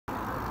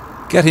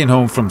Getting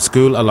home from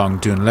school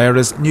along Dún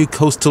Laoghaire's new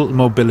coastal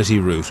mobility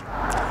route.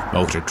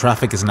 Motor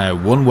traffic is now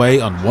one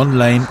way on one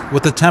lane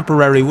with a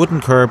temporary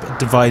wooden curb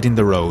dividing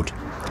the road.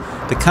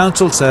 The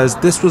council says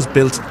this was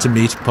built to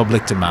meet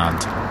public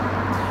demand.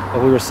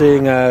 What we were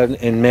seeing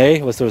in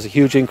May was there was a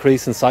huge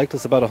increase in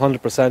cyclists, about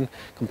 100%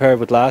 compared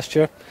with last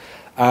year.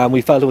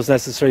 We felt it was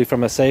necessary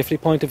from a safety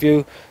point of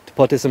view to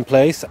put this in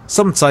place.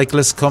 Some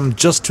cyclists come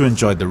just to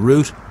enjoy the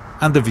route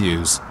and the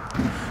views,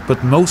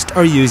 but most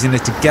are using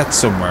it to get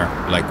somewhere,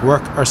 like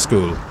work or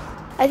school.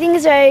 I think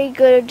it's very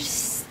good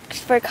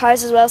for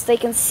cars as well, so they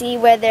can see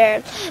where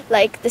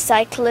the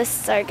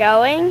cyclists are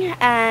going,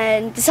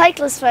 and the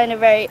cyclists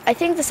I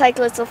think the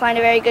cyclists will find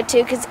it very good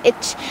too, because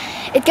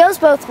it goes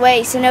both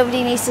ways, so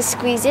nobody needs to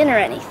squeeze in or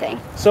anything.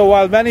 So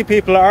while many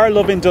people are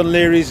loving Dún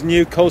Laoghair's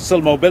new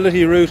coastal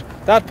mobility route,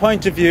 that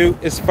point of view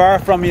is far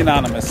from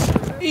unanimous.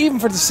 Even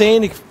for the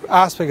scenic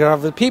aspect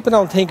of it, people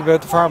don't think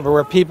about the farm, but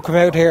where people come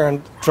out here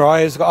and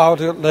drive, go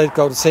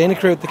the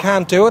scenic route, they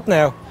can't do it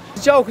now.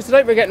 It's a joke, because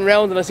tonight we're getting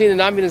round and I seen an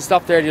ambulance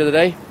stop there the other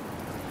day.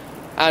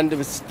 And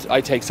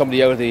I take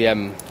somebody out of the,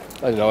 out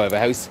of a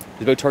house.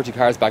 There's about 30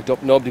 cars backed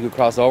up. Nobody could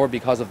cross over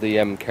because of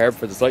the curb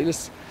for the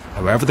cyclists.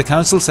 However, the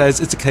council says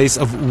it's a case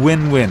of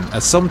win-win,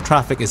 as some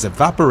traffic is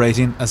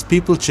evaporating as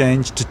people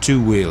change to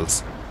two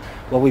wheels.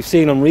 What we've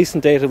seen on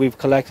recent data we've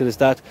collected is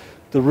that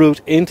the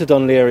route into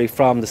Dún Laoghaire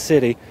from the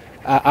city,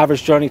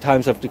 average journey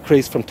times have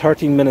decreased from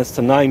 13 minutes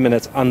to 9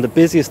 minutes on the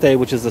busiest day,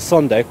 which is the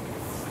Sunday.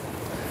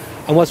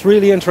 And what's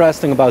really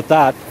interesting about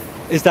that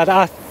is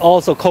that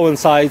also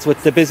coincides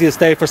with the busiest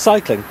day for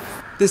cycling.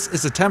 This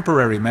is a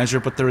temporary measure,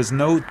 but there is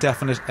no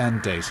definite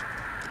end date.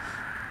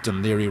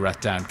 Dún Laoghaire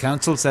Rathdown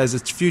Council says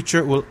its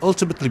future will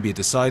ultimately be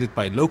decided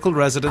by local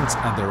residents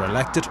and their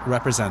elected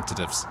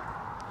representatives.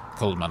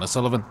 Coleman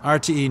O'Sullivan,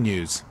 RTE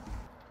News.